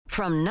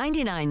From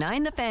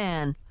 99.9 The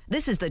Fan,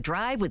 this is The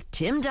Drive with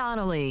Tim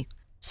Donnelly.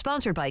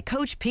 Sponsored by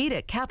Coach Pete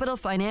at Capital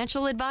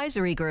Financial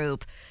Advisory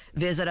Group.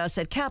 Visit us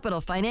at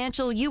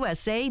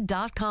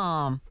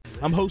capitalfinancialusa.com.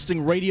 I'm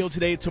hosting radio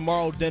today.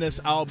 Tomorrow, Dennis,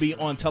 I'll be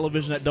on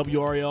television at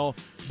WRL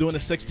doing the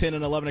 6:10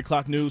 and 11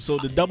 o'clock news. So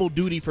the double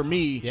duty for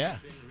me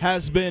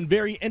has been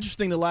very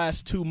interesting the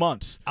last 2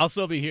 months. I'll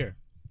still be here.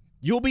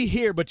 You'll be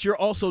here, but you're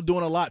also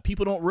doing a lot.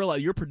 People don't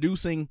realize you're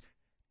producing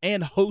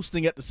and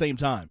hosting at the same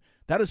time.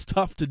 That is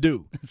tough to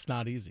do. It's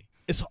not easy.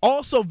 It's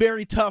also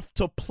very tough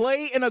to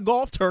play in a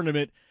golf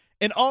tournament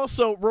and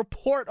also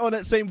report on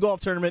that same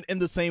golf tournament in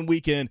the same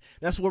weekend.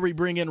 That's where we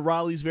bring in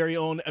Raleigh's very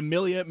own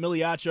Emilia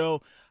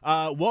Migliaccio.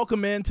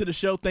 Welcome into the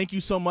show. Thank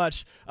you so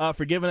much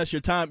for giving us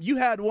your time. You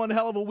had one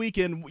hell of a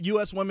weekend,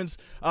 U.S. Women's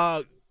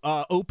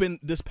Open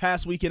this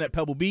past weekend at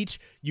Pebble Beach.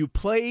 You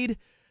played,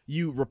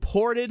 you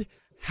reported.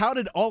 How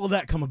did all of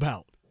that come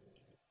about?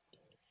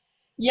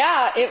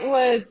 Yeah, it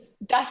was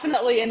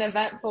definitely an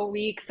eventful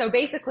week. So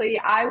basically,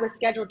 I was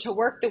scheduled to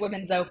work the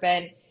Women's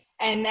Open.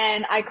 And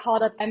then I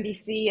called up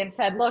NBC and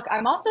said, look,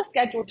 I'm also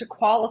scheduled to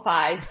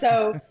qualify.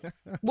 So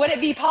would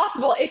it be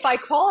possible if I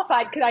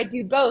qualified, could I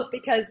do both?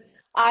 Because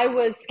I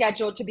was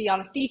scheduled to be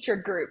on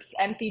featured groups,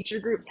 and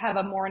featured groups have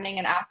a morning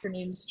and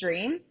afternoon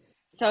stream.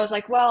 So I was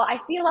like, well, I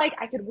feel like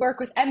I could work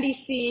with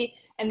NBC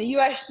and the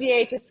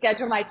USGA to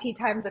schedule my tee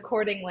times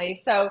accordingly.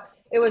 So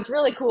it was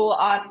really cool.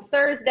 On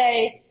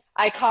Thursday,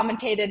 I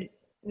commentated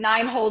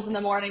 9 holes in the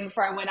morning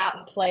before I went out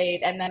and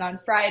played. And then on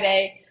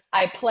Friday,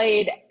 I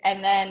played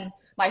and then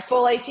my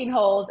full 18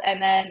 holes,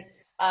 and then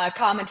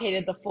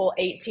commentated the full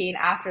 18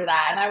 after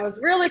that. And I was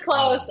really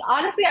close.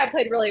 Honestly, I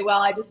played really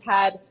well. I just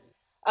had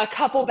a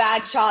couple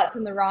bad shots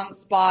in the wrong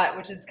spot,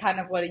 which is kind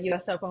of what a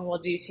U.S. Open will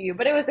do to you.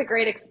 But it was a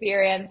great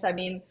experience. I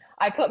mean,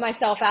 I put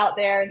myself out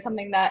there in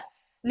something that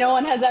no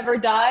one has ever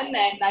done,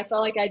 and I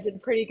felt like I did a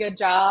pretty good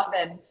job.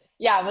 And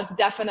yeah, it was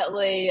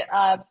definitely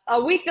a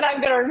week that I'm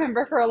going to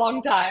remember for a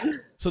long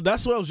time. So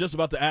that's what I was just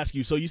about to ask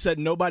you. So you said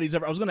nobody's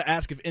ever – I was going to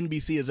ask if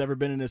NBC has ever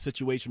been in this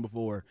situation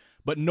before,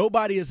 but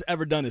nobody has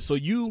ever done it. So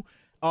you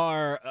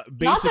are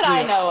basically – not that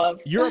I know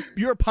of. You're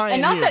a pioneer.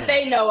 And not that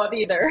they know of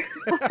either.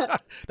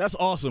 That's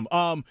awesome.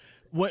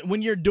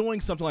 When you're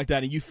doing something like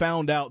that and you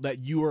found out that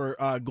you were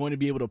going to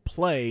be able to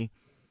play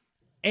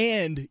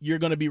and you're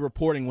going to be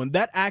reporting, when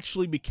that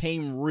actually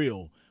became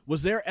real,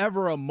 was there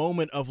ever a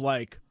moment of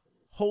like,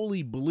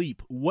 holy bleep,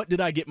 what did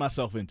I get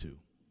myself into?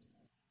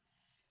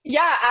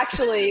 Yeah,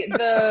 actually,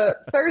 the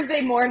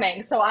Thursday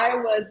morning. So I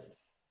was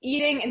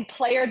eating and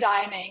player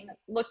dining,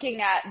 looking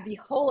at the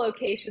hole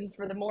locations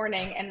for the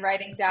morning and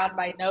writing down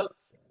my notes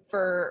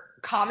for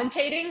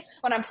commentating.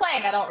 When I'm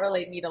playing, I don't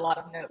really need a lot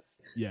of notes.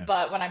 Yeah.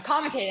 But when I'm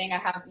commentating, I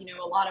have,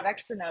 a lot of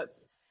extra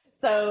notes.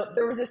 So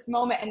there was this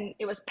moment, and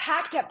it was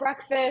packed at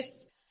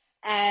breakfast,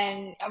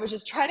 and I was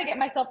just trying to get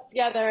myself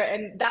together.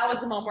 And that was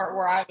the moment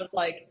where I was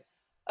like,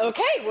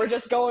 okay, we're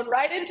just going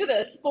right into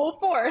this full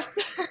force.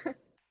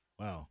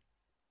 Wow.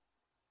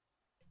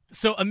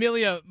 So,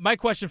 Emilia, my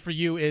question for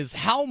you is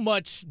how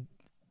much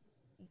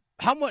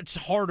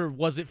harder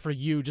was it for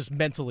you just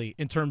mentally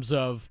in terms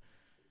of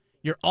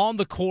you're on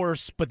the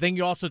course, but then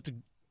you also have to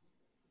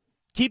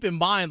keep in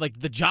mind like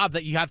the job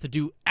that you have to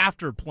do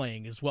after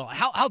playing as well?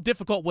 How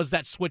difficult was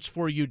that switch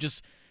for you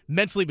just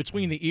mentally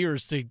between the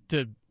ears to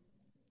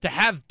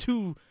have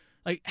two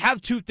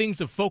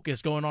things of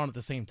focus going on at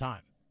the same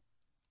time?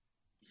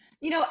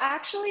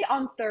 Actually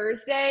on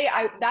Thursday,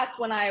 that's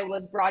when I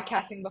was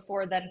broadcasting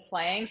before then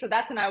playing. So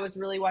that's when I was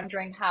really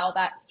wondering how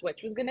that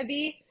switch was going to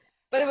be.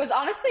 But it was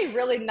honestly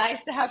really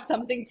nice to have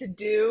something to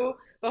do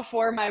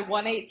before my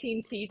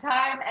 1:18 tee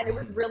time. And it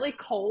was really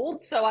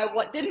cold. So I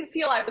didn't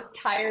feel I was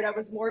tired. I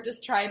was more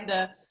just trying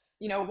to,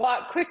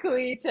 walk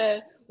quickly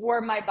to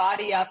warm my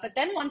body up. But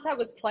then once I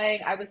was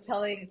playing, I was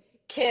telling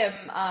Kim,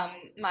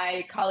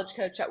 my college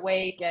coach at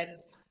Wake,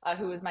 and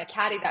who was my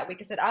caddy that week,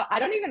 I said, I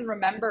don't even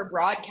remember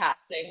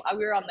broadcasting.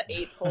 We were on the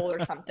 8th hole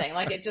or something.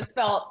 Like it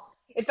felt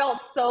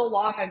so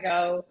long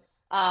ago.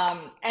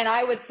 And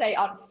I would say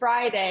on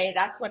Friday,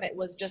 that's when it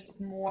was just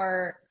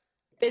more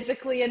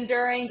physically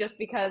enduring, just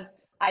because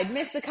I'd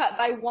missed the cut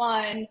by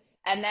 1.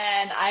 And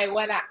then I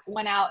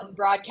went out and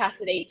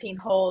broadcasted 18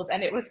 holes,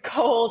 and it was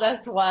cold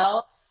as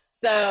well.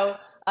 So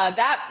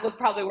that was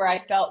probably where I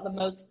felt the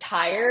most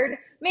tired,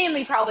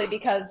 mainly probably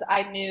because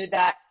I knew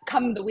that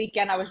come the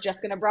weekend, I was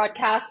just going to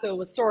broadcast. So it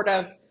was sort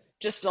of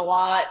just a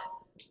lot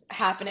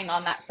happening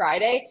on that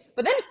Friday.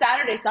 But then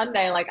Saturday,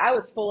 Sunday, I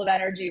was full of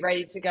energy,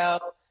 ready to go.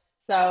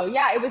 So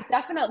yeah, it was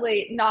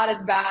definitely not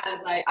as bad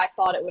as I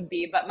thought it would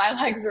be, but my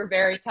legs were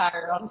very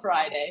tired on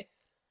Friday.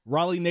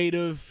 Raleigh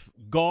native,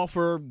 golf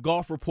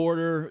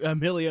reporter,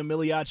 Emilia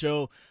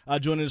Migliaccio,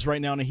 joining us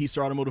right now on the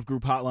Heaster Automotive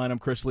Group hotline. I'm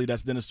Chris Lee.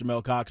 That's Dennis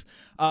Jamel Cox.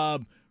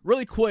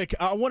 Really quick,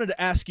 I wanted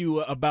to ask you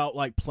about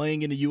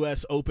playing in the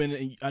U.S. Open.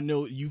 And I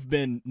know you've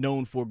been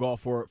known for golf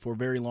for a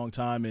very long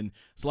time, and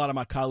a lot of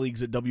my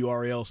colleagues at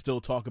WRL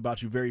still talk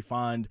about you, very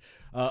fond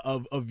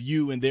of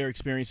you and their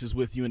experiences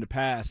with you in the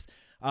past.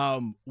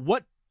 How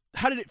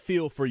did it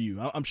feel for you?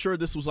 I'm sure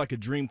this was like a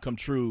dream come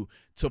true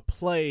to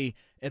play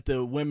at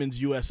the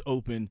Women's U.S.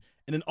 Open,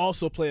 and then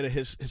also play at a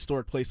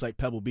historic place like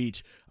Pebble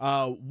Beach.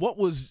 What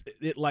was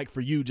it like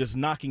for you just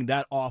knocking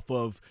that off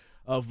of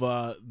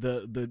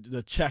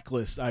the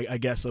checklist, I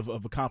guess,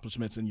 of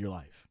accomplishments in your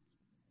life?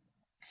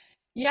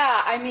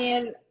 Yeah, I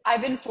mean,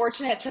 I've been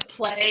fortunate to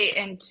play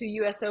in two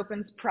US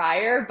Opens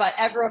prior, but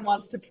everyone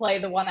wants to play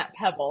the one at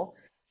Pebble.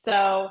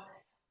 So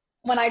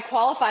when I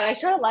qualified, I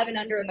shot 11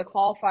 under in the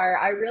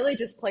qualifier. I really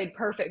just played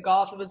perfect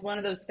golf. It was one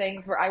of those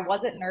things where I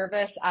wasn't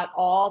nervous at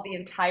all the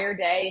entire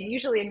day. And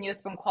usually in US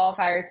Open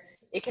qualifiers,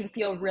 it can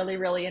feel really,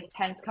 really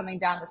intense coming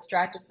down the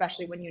stretch,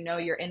 especially when you know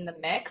you're in the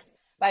mix.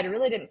 But I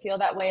really didn't feel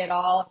that way at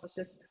all. I was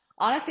just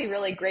honestly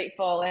really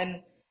grateful.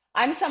 And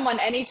I'm someone,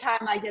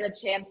 anytime I get a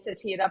chance to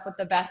tee it up with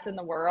the best in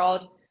the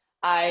world,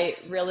 I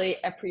really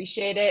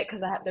appreciate it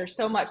because there's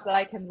so much that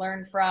I can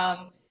learn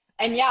from.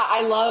 And yeah,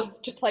 I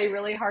love to play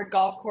really hard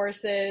golf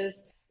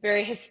courses,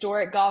 very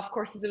historic golf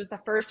courses. It was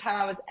the first time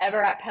I was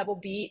ever at Pebble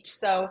Beach.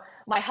 So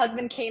my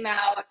husband came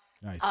out.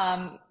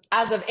 Nice.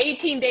 As of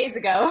 18 days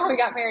ago. We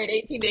got married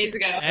 18 days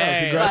ago.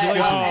 Hey,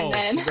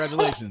 congratulations.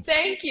 Congratulations.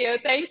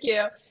 Thank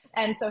you.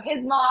 And so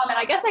his mom, and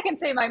I guess I can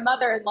say my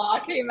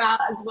mother-in-law came out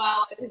as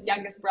well, and his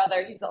youngest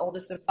brother. He's the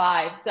oldest of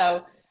five.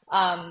 So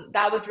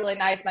that was really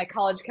nice. My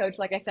college coach,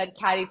 like I said,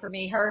 caddy for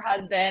me, her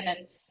husband,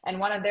 and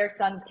one of their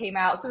sons came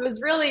out. So it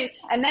was really,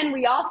 and then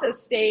we also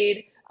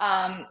stayed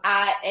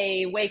at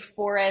a Wake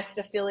Forest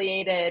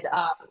affiliated,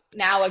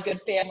 now a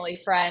good family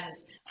friend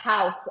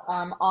house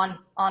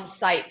on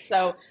site.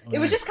 So it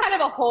was just kind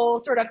of a whole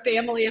sort of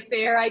family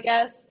affair, I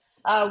guess.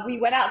 We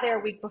went out there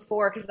a week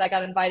before because I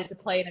got invited to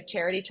play in a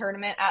charity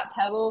tournament at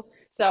Pebble.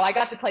 So I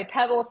got to play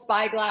Pebble,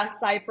 Spyglass,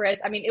 Cypress.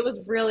 I mean, it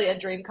was really a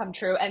dream come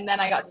true. And then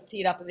I got to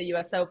tee it up in the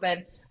US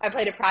Open. I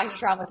played a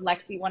practice round with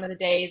Lexi one of the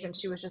days, and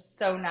she was just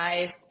so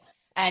nice.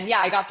 And yeah,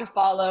 I got to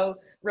follow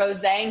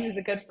Rose Zhang, who's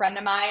a good friend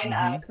of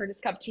mine,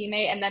 Curtis Cup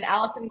teammate, and then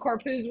Allison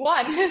Corpuz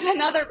won, who's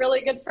another really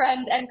good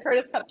friend and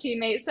Curtis Cup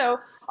teammate. So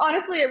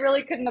honestly, it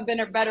really couldn't have been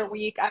a better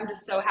week. I'm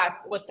just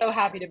was so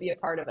happy to be a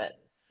part of it.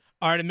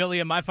 All right,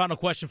 Emilia, my final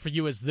question for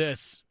you is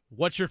this.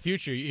 What's your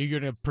future? Are you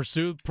going to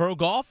pursue pro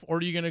golf, or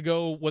are you going to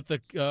go with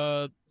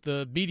the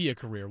media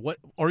career? Or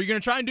are you going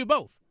to try and do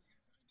both?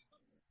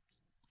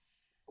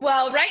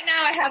 Well, right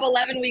now I have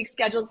 11 weeks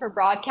scheduled for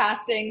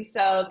broadcasting,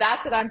 so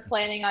that's what I'm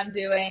planning on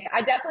doing.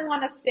 I definitely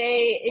want to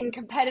stay in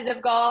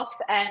competitive golf,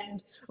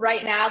 and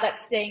right now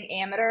that's staying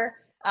amateur.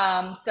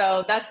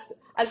 So that's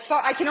as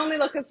far, I can only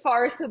look as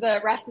far as to the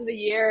rest of the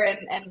year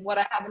and what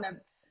I have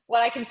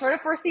what I can sort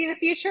of foresee in the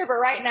future, but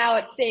right now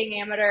it's staying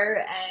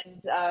amateur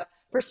and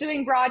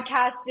pursuing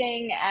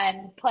broadcasting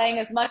and playing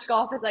as much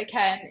golf as I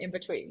can in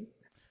between.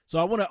 So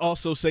I want to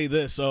also say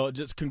this. So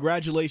just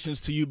congratulations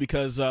to you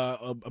because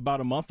about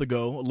a month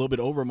ago, a little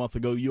bit over a month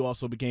ago, you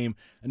also became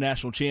a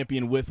national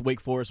champion with Wake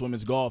Forest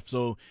Women's Golf.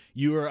 So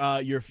you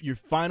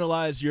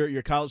finalized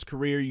your college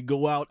career. You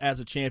go out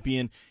as a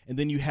champion, and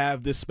then you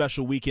have this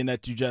special weekend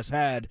that you just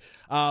had.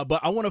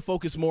 But I want to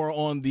focus more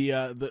on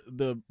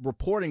the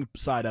reporting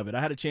side of it.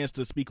 I had a chance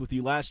to speak with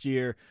you last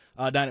year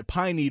down at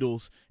Pine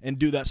Needles and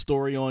do that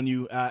story on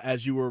you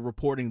as you were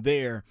reporting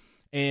there.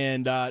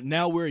 And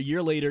now we're a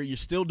year later. You're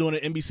still doing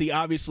it. NBC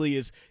obviously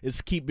is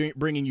keep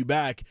bringing you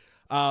back.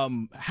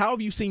 How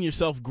have you seen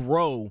yourself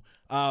grow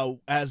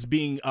as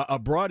being a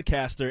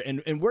broadcaster,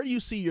 and where do you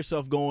see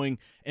yourself going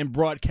in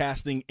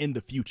broadcasting in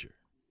the future?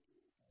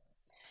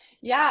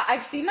 Yeah,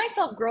 I've seen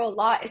myself grow a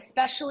lot,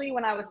 especially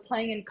when I was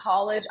playing in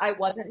college. I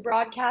wasn't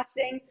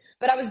broadcasting,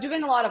 but I was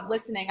doing a lot of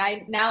listening.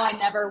 I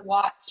never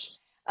watch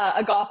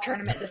a golf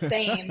tournament the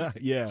same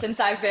since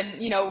I've been,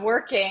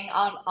 working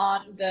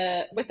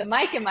with the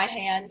mic in my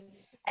hand.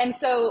 And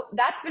so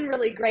that's been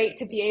really great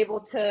to be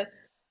able to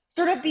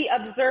sort of be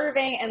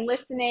observing and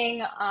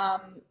listening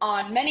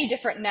on many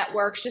different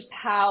networks, just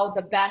how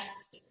the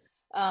best,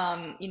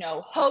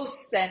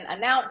 hosts and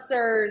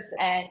announcers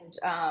and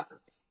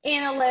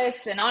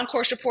analysts and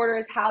on-course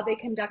reporters, how they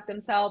conduct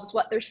themselves,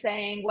 what they're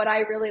saying, what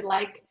I really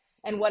like,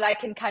 and what I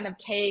can kind of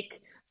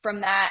take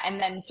from that and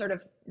then sort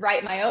of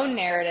write my own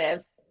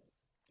narrative.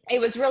 It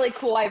was really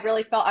cool. I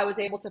really felt I was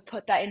able to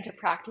put that into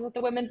practice at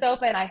the Women's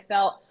Open. I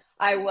felt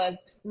I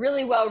was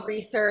really well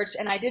researched,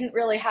 and I didn't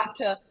really have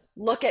to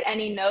look at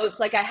any notes.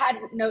 Like I had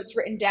notes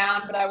written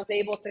down, but I was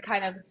able to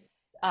kind of,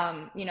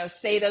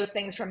 say those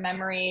things from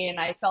memory. And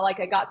I felt like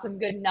I got some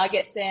good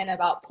nuggets in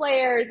about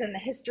players and the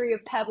history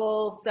of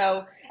Pebbles.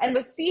 So, and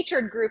with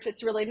featured groups,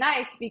 it's really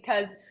nice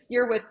because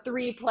you're with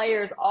 3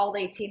 players, all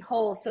 18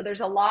 holes. So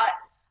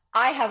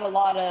I have a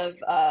lot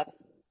of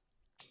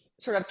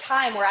sort of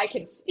time where I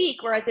can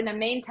speak, whereas in a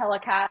main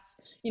telecast,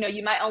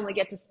 you might only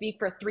get to speak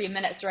for 3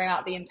 minutes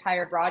throughout the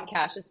entire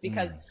broadcast just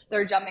because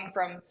they're jumping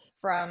from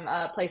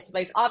place to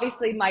place.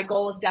 Obviously, my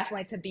goal is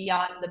definitely to be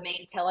on the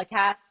main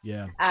telecast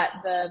at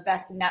the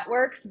best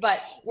networks,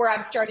 but where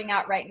I'm starting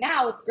out right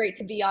now, it's great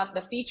to be on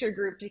the featured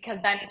group because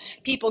then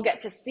people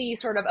get to see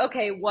sort of,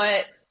 okay,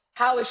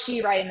 how is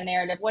she writing the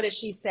narrative? What is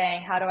she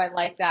saying? How do I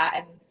like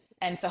that?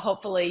 And so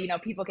hopefully,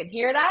 people can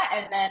hear that,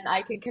 and then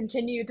I can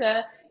continue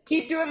to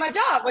keep doing my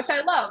job, which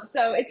I love.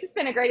 So it's just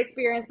been a great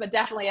experience, but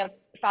definitely have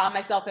found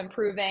myself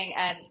improving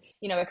and,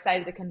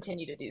 excited to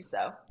continue to do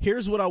so.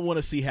 Here's what I want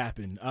to see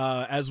happen.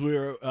 As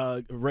we're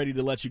ready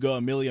to let you go,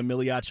 Emilia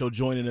Migliaccio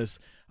joining us.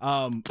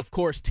 Of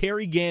course,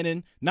 Terry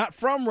Gannon, not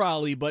from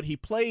Raleigh, but he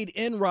played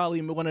in Raleigh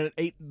and won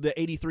the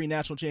 83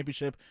 National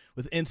Championship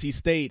with NC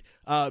State.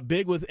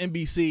 Big with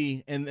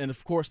NBC and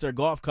of course, their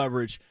golf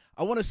coverage.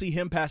 I want to see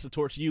him pass the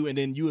torch to you, and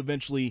then you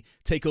eventually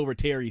take over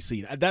Terry's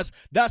seat.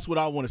 That's what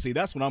I want to see.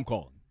 That's what I'm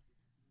calling.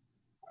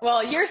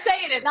 Well, you're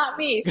saying it, not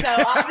me, so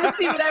I'll just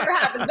see whatever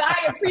happens. But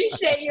I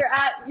appreciate you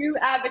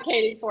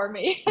advocating for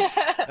me.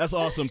 That's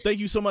awesome. Thank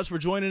you so much for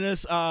joining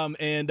us.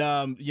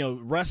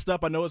 Rest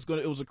up. I know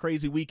it was a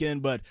crazy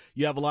weekend, but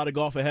you have a lot of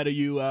golf ahead of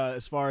you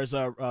as far as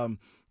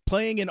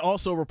playing and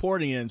also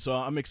reporting in. So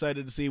I'm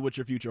excited to see what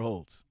your future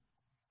holds.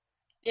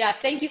 Yeah,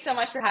 thank you so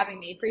much for having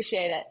me.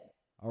 Appreciate it.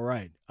 All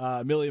right.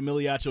 Emilia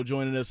Migliaccio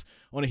joining us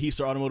on a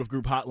Heister Automotive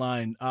Group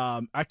hotline.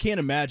 I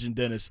can't imagine,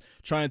 Dennis,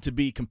 trying to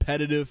be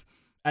competitive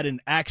at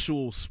an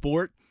actual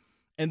sport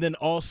and then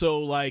also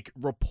like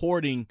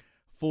reporting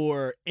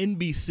for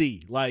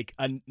NBC, like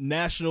a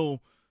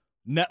national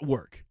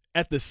network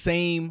at the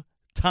same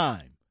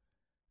time.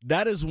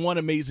 That is one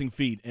amazing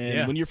feat.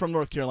 And when you're from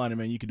North Carolina,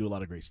 man, you can do a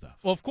lot of great stuff.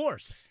 Well, of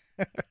course.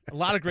 A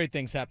lot of great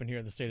things happen here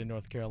in the state of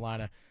North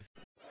Carolina.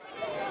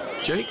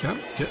 Jake,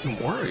 I'm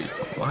getting worried.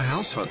 My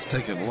house hunt's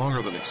taking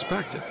longer than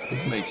expected.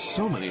 We've made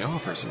so many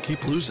offers and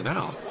keep losing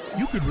out.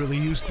 You could really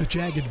use the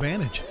JAG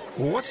Advantage.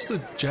 What's the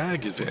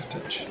JAG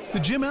Advantage? The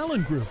Jim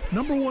Allen Group,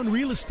 #1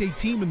 real estate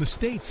team in the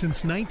state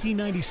since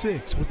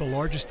 1996, with the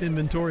largest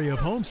inventory of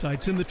home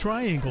sites in the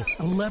Triangle,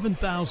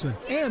 11,000.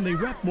 And they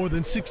rep more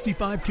than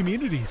 65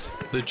 communities.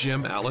 The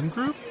Jim Allen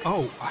Group?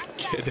 Oh, I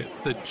get it.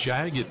 The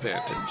JAG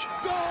Advantage.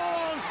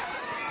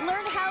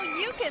 Learn how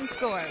you can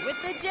score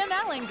with the Jim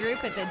Allen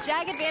Group at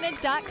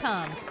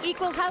thejagadvantage.com.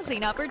 Equal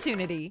housing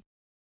opportunity.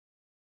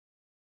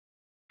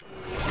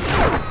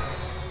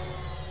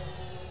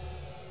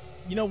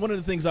 One of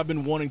the things I've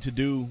been wanting to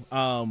do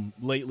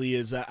lately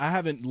is I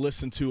haven't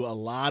listened to a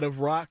lot of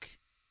rock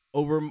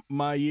over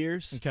my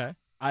years. Okay.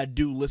 I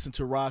do listen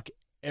to rock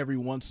every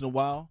once in a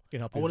while.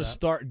 I want to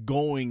start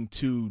going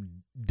to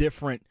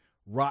different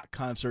rock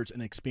concerts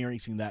and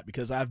experiencing that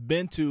because I've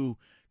been to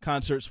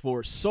concerts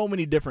for so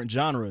many different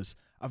genres.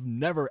 I've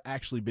never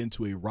actually been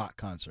to a rock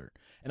concert.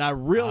 And I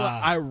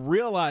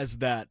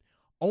realized that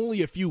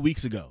only a few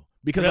weeks ago.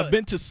 Because I've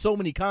been to so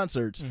many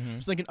concerts, I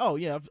was thinking, oh,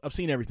 yeah, I've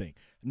seen everything.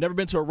 Never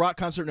been to a rock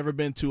concert, never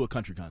been to a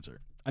country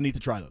concert. I need to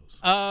try those.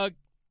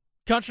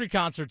 Country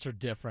concerts are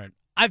different.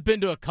 I've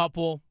been to a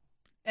couple.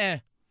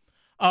 Just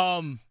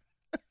not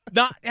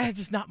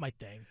my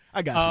thing.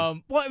 I got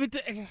you. Well,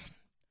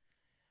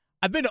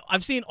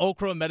 I've seen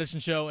Okra,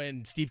 Medicine Show,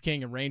 and Steve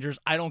King and Rangers.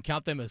 I don't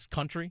count them as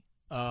country.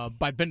 But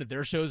I've been to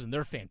their shows, and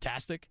they're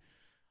fantastic.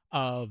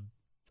 My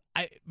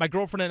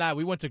girlfriend and I,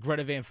 we went to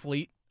Greta Van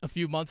Fleet a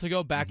few months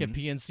ago back at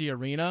PNC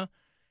Arena,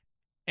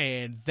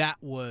 and that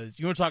was,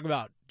 you want to talk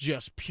about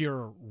just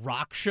pure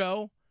rock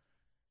show?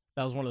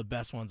 That was one of the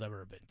best ones I've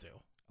ever been to.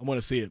 I want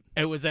to see it.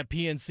 It was at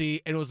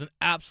PNC, and it was an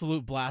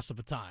absolute blast of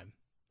a time.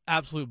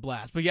 Absolute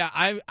blast. But yeah,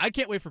 I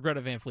can't wait for Greta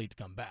Van Fleet to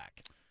come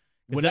back.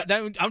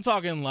 I'm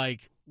talking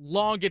like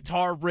long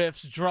guitar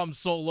riffs, drum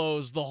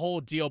solos, the whole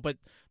deal, but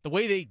the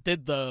way they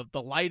did the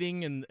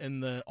lighting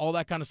and the all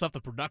that kind of stuff,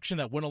 the production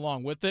that went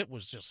along with it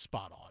was just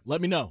spot on. Let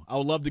me know. I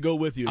would love to go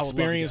with you.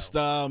 Experienced,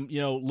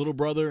 Little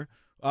Brother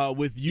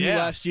with you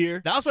last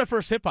year. That was my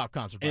first hip hop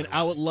concert, and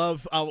I would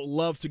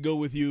love to go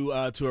with you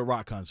to a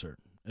rock concert.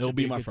 It'll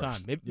be my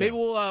first. Time. Maybe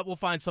we'll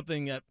find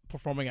something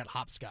performing at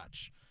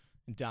Hopscotch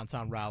in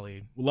downtown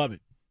Raleigh. We'll love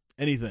it.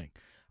 Anything.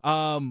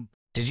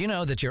 Did you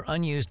know that your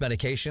unused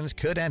medications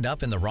could end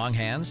up in the wrong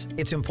hands?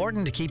 It's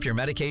important to keep your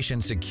medication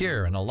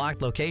secure in a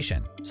locked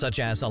location, such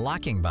as a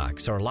locking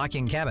box or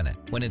locking cabinet.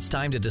 When it's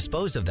time to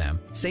dispose of them,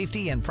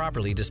 safety and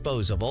properly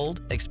dispose of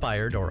old,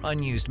 expired, or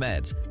unused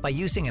meds by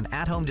using an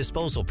at-home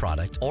disposal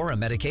product or a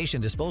medication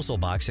disposal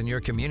box in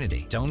your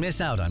community. Don't miss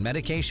out on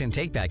medication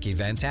take-back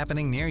events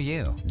happening near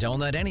you.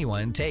 Don't let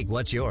anyone take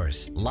what's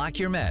yours. Lock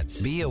your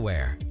meds. Be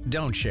aware.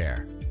 Don't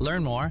share.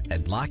 Learn more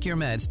at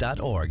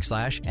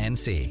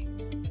lockyourmeds.org/NC.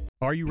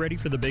 Are you ready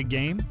for the big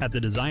game? At the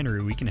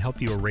Designery, we can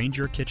help you arrange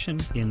your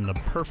kitchen in the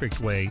perfect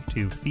way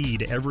to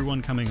feed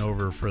everyone coming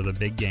over for the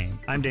big game.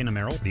 I'm Dana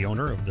Merrill, the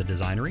owner of the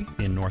Designery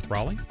in North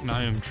Raleigh. And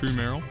I am True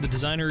Merrill. The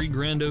Designery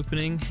grand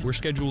opening, we're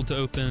scheduled to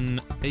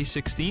open May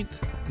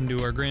 16th and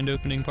do our grand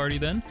opening party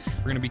then.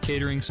 We're going to be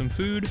catering some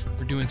food.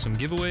 We're doing some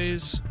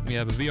giveaways. We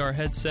have a VR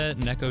headset,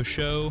 an Echo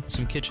Show,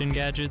 some kitchen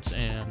gadgets,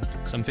 and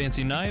some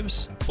fancy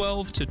knives.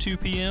 12 to 2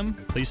 p.m.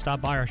 Please stop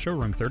by our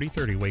showroom,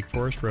 3030 Wake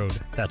Forest Road.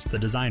 That's the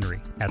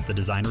Designery at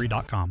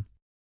thedesignery.com.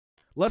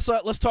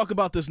 Let's talk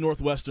about this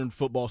Northwestern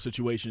football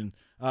situation,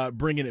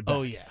 bringing it back.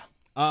 Oh, yeah.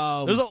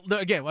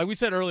 Again, like we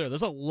said earlier,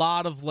 there's a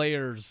lot of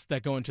layers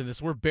that go into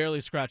this. We're barely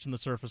scratching the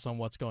surface on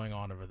what's going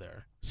on over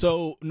there.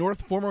 So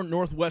former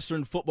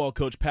Northwestern football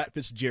coach Pat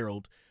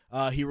Fitzgerald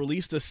he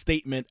released a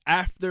statement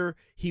after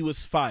he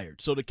was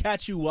fired. So to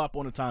catch you up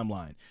on a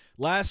timeline,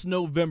 last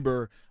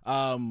November,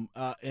 an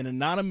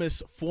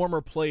anonymous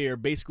former player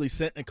basically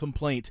sent a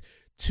complaint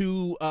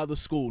to the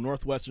school,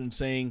 Northwestern,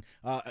 saying,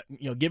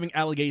 giving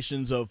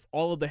allegations of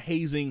all of the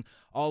hazing,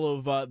 all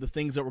of the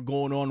things that were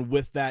going on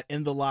with that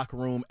in the locker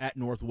room at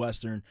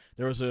Northwestern.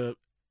 There was a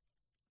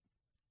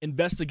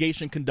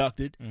investigation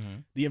conducted.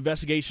 The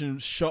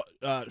investigation,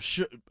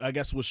 I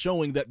guess, was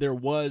showing that there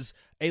was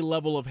a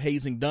level of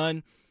hazing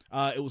done.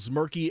 It was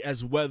murky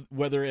as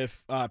whether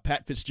if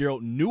Pat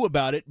Fitzgerald knew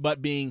about it,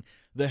 but being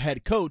the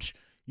head coach,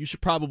 you should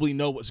probably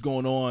know what's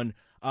going on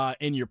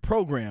in your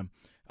program.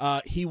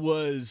 He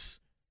was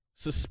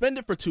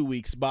suspended for 2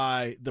 weeks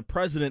by the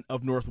president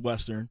of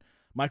Northwestern,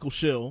 Michael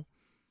Schill,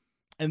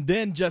 and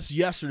then just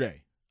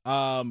yesterday,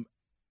 a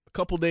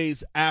couple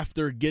days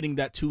after getting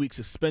that 2-week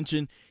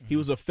suspension, he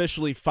was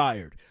officially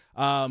fired.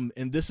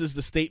 And this is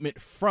the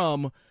statement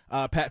from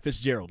Pat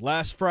Fitzgerald.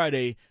 Last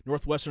Friday,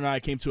 Northwestern and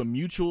I came to a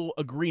mutual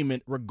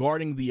agreement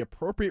regarding the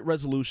appropriate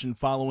resolution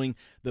following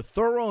the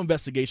thorough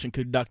investigation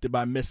conducted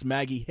by Miss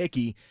Maggie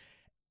Hickey.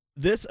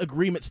 This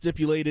agreement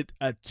stipulated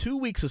a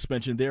 2-week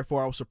suspension.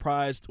 Therefore, I was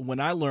surprised when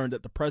I learned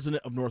that the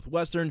president of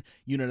Northwestern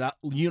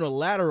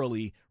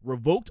unilaterally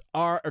revoked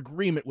our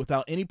agreement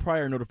without any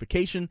prior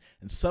notification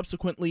and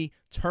subsequently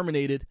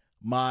terminated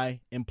my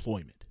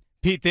employment.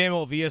 Pete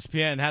Thamel of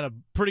ESPN had a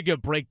pretty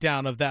good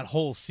breakdown of that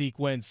whole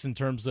sequence in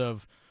terms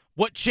of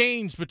what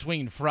changed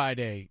between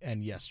Friday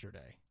and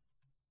yesterday.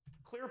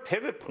 Clear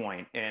pivot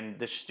point in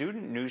the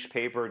student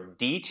newspaper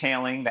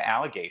detailing the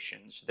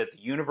allegations that the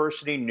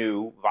university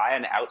knew via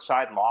an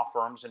outside law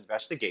firm's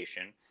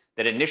investigation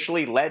that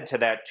initially led to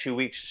that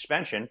 2-week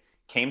suspension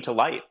came to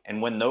light.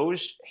 And when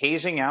those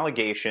hazing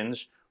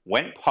allegations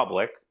went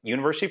public,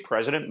 University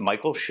President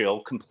Michael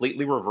Schill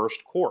completely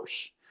reversed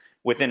course.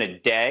 Within a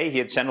day, he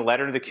had sent a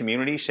letter to the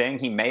community saying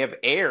he may have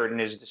erred in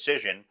his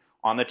decision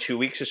on the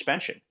 2-week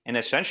suspension. And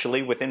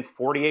essentially, within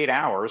 48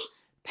 hours,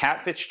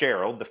 Pat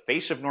Fitzgerald, the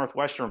face of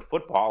Northwestern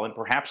football and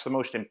perhaps the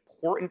most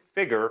important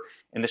figure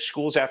in the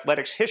school's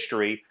athletics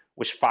history,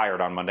 was fired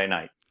on Monday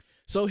night.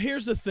 So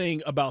here's the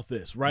thing about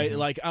this, right?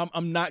 Like,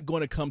 I'm not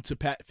going to come to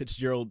Pat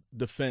Fitzgerald's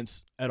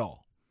defense at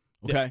all.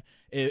 Okay,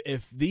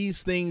 if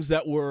these things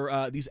that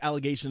were these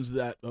allegations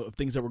that of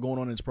things that were going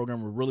on in his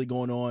program were really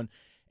going on,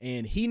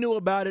 and he knew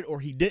about it or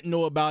he didn't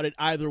know about it,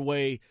 either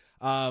way,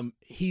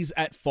 he's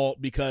at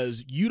fault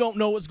because you don't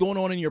know what's going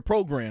on in your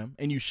program,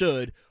 and you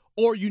should.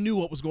 Or you knew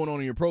what was going on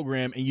in your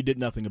program and you did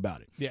nothing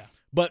about it. Yeah.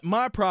 But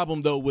my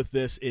problem, though, with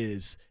this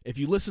is if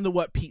you listen to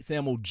what Pete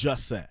Thamel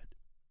just said,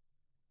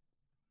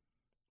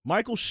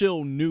 Michael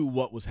Schill knew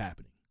what was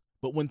happening.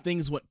 But when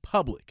things went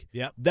public,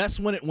 that's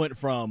when it went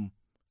from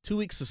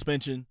 2-week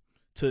suspension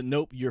to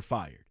nope, you're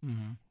fired.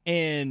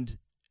 And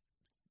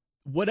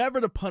whatever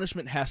the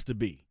punishment has to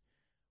be,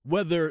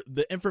 whether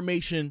the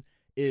information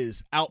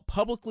is out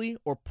publicly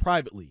or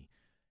privately,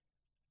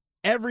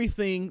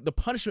 the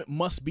punishment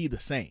must be the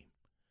same.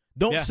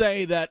 Don't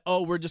say that,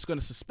 oh, we're just going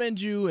to suspend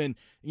you and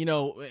we're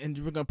going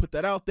to put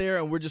that out there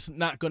and we're just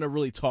not going to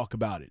really talk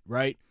about it,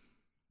 right?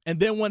 And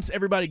then once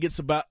everybody gets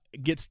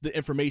the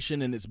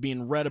information and it's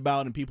being read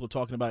about and people are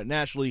talking about it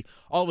nationally,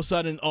 all of a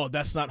sudden, oh,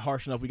 that's not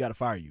harsh enough, we got to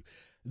fire you.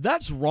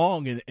 That's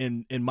wrong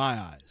in my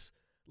eyes.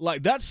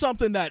 Like, that's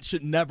something that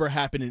should never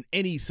happen in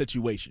any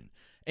situation.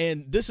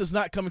 And this is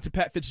not coming to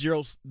Pat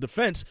Fitzgerald's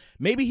defense.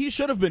 Maybe he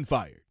should have been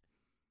fired.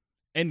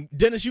 And,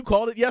 Dennis, you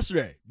called it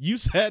yesterday. You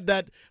said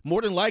that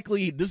more than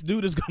likely this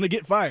dude is going to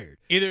get fired.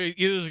 Either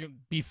he's going to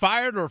be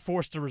fired or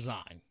forced to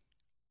resign.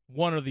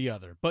 One or the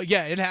other. But,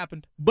 yeah, it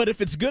happened. But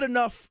if it's good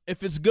enough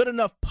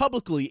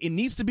publicly, it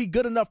needs to be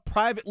good enough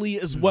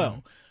privately as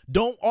well.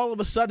 Don't all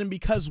of a sudden,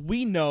 because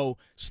we know,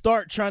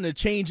 start trying to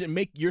change and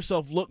make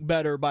yourself look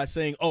better by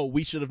saying, oh,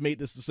 we should have made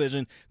this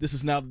decision. This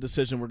is now the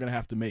decision we're going to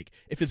have to make.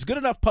 If it's good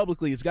enough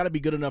publicly, it's got to be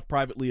good enough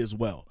privately as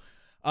well.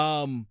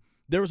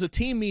 There was a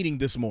team meeting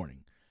this morning.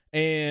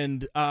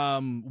 And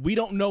we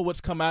don't know what's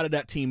come out of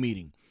that team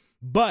meeting.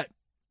 But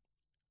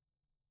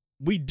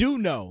we do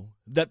know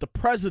that the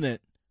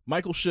president,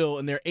 Michael Schill,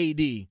 and their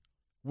AD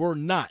were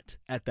not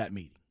at that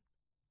meeting.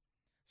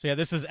 So, yeah,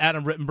 this is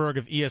Adam Rittenberg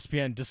of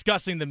ESPN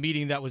discussing the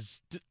meeting that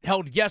was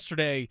held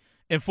yesterday,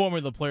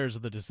 informing the players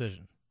of the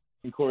decision.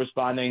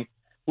 Corresponding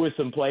with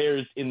some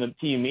players in the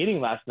team meeting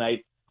last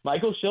night,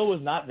 Michael Schill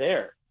was not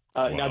there.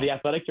 Now, the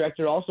athletic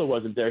director also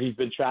wasn't there. He's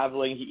been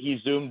traveling. He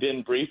zoomed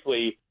in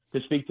briefly to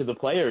speak to the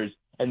players,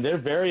 and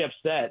they're very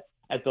upset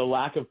at the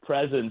lack of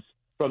presence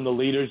from the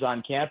leaders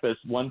on campus.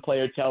 One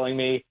player telling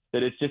me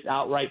that it's just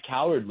outright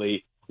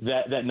cowardly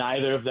that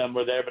neither of them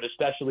were there, but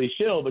especially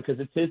Schill, because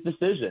it's his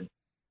decision.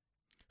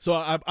 So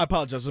I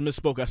apologize. I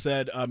misspoke. I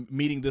said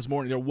meeting this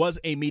morning. There was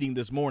a meeting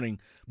this morning,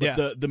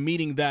 but the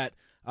meeting that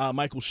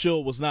Michael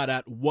Schill was not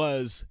at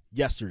was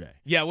yesterday.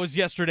 Yeah, it was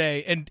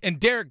yesterday. And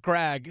Derek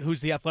Gregg,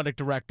 who's the athletic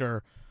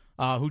director,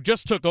 who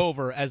just took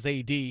over as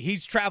AD,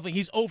 he's traveling.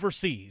 He's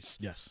overseas.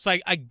 Yes. So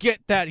I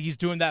get that he's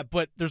doing that,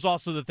 but there's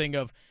also the thing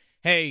of,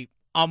 hey,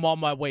 I'm on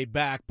my way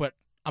back, but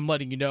I'm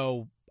letting you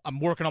know I'm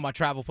working on my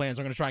travel plans.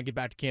 I'm going to try and get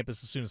back to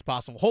campus as soon as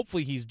possible.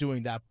 Hopefully he's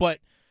doing that. But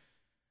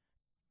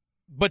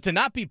to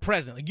not be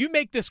present, like, you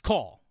make this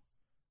call,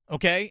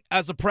 okay,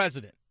 as a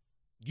president.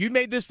 You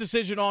made this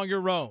decision on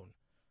your own,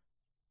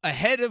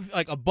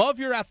 above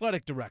your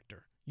athletic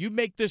director. You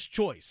make this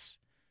choice,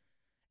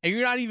 and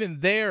you're not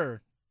even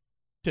there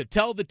to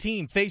tell the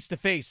team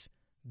face-to-face,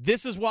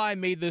 this is why I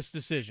made this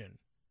decision.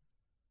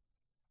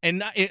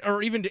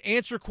 Or even to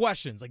answer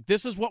questions. Like,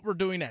 this is what we're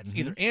doing next.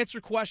 Either answer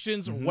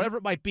questions or whatever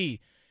it might be.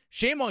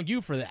 Shame on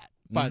you for that,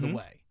 by the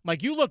way.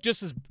 Like, you look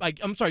just as,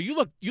 you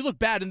look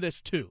bad in this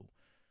too.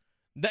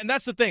 And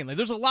that's the thing. Like,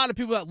 there's a lot of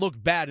people that look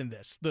bad in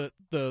this.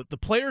 The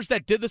players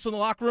that did this in the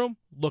locker room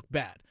look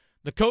bad.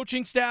 The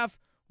coaching staff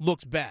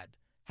looks bad.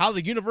 How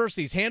the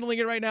university is handling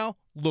it right now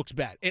looks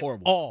bad. It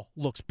Horrible. all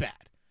looks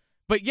bad.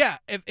 But yeah,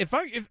 if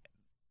I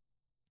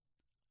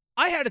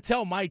had to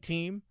tell my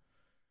team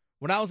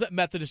when I was at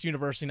Methodist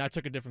University and I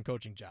took a different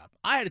coaching job,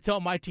 I had to tell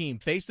my team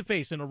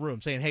face-to-face in a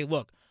room saying, hey,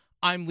 look,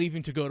 I'm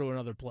leaving to go to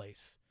another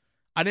place.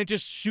 I didn't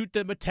just shoot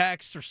them a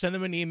text or send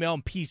them an email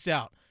and peace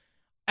out.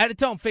 I had to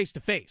tell them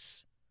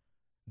face-to-face.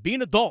 Be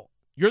an adult.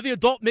 You're the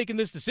adult making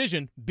this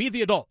decision. Be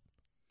the adult.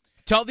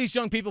 Tell these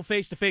young people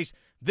face-to-face,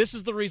 this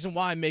is the reason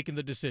why I'm making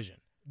the decision.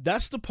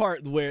 That's the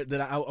part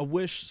that I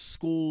wish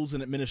schools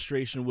and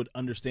administration would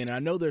understand. And I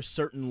know there's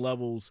certain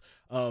levels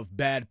of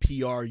bad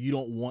PR you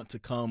don't want to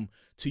come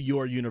to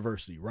your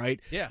university, right?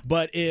 Yeah.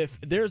 But if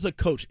there's a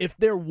coach, if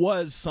there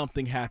was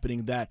something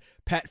happening that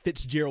Pat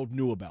Fitzgerald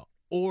knew about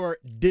or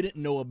didn't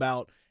know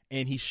about,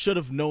 and he should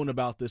have known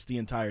about this the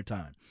entire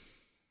time,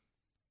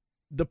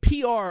 the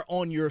PR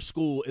on your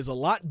school is a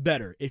lot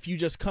better if you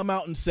just come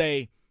out and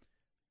say,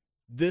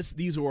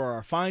 these were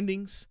our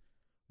findings.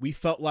 We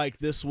felt like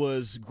this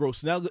was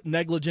gross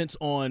negligence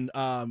on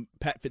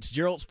Pat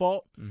Fitzgerald's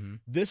fault.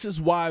 This is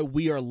why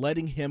we are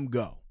letting him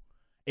go.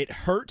 It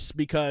hurts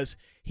because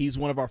he's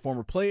one of our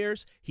former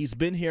players. He's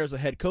been here as a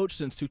head coach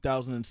since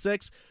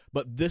 2006,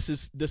 but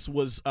this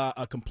was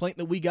a complaint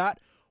that we got.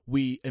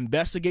 We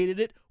investigated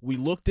it. We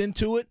looked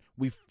into it.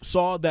 We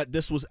saw that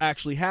this was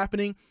actually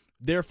happening.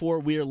 Therefore,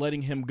 we are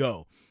letting him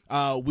go.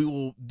 We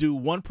will do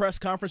one press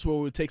conference where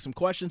we'll take some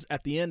questions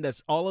at the end.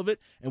 That's all of it.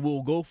 And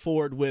we'll go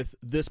forward with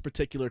this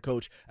particular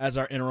coach as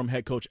our interim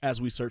head coach as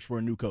we search for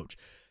a new coach.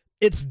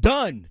 It's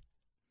done.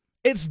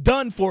 It's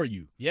done for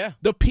you. Yeah.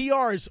 The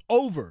PR is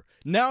over.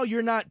 Now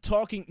you're not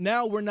talking.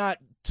 Now we're not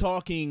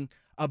talking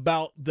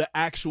about the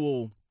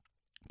actual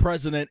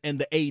president and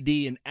the AD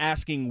and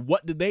asking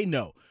what did they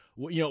know?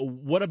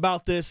 What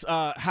about this?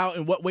 How,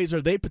 in what ways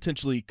are they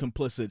potentially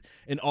complicit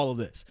in all of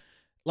this?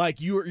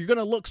 Like, you're going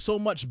to look so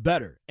much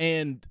better,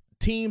 and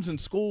teams and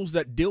schools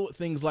that deal with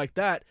things like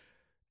that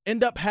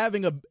end up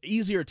having a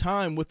easier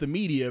time with the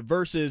media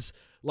versus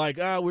like,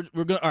 we're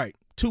going to, all right,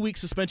 2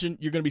 weeks suspension,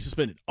 you're going to be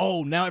suspended.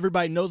 Oh, now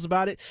everybody knows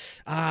about it.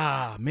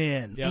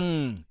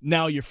 Man,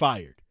 now you're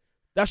fired.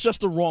 That's just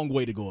the wrong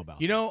way to go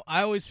about it.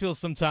 I always feel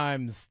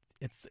sometimes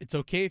it's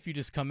okay if you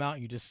just come out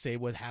and you just say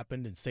what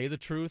happened and say the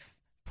truth,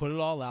 put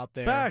it all out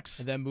there, Facts.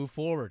 And then move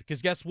forward.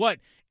 Because guess what?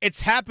 It's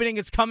happening.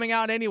 It's coming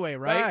out anyway,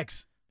 right?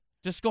 Facts.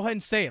 Just go ahead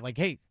and say it. Like,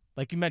 hey,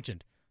 like you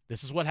mentioned,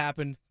 this is what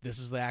happened. This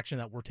is the action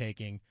that we're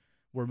taking.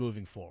 We're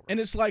moving forward. And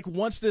it's like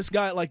once this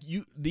guy, like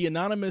the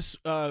anonymous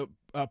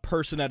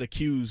person that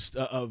accused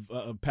of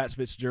Pat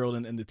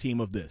Fitzgerald and the team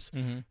of this,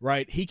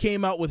 right? He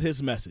came out with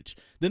his message.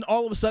 Then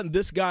all of a sudden,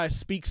 this guy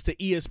speaks to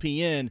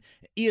ESPN.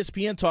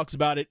 ESPN talks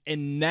about it,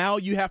 and now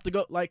you have to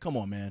go. Like, come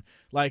on, man.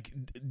 Like,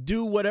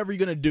 do whatever you're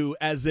gonna do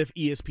as if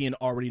ESPN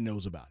already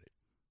knows about it,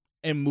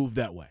 and move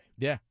that way.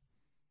 Yeah.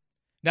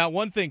 Now,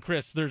 one thing,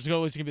 Chris, there's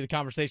always going to be the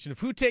conversation of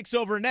who takes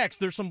over next.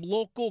 There's some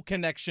local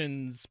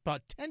connections,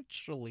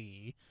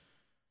 potentially,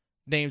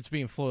 names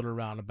being floated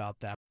around about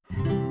that.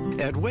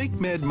 At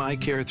WakeMed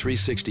MyCare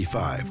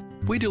 365,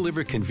 we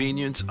deliver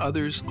convenience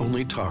others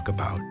only talk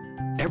about.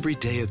 Every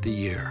day of the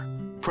year.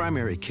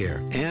 Primary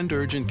care and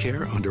urgent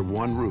care under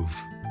one roof.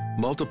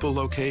 Multiple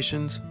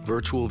locations,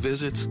 virtual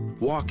visits,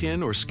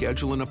 walk-in or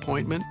schedule an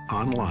appointment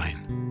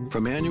online.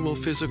 From annual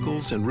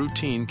physicals and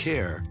routine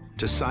care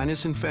to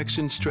sinus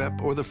infection,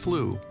 strep, or the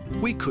flu,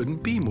 we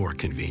couldn't be more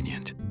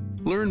convenient.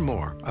 Learn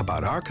more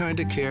about our kind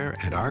of care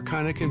and our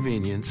kind of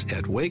convenience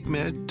at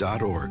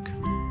wakemed.org.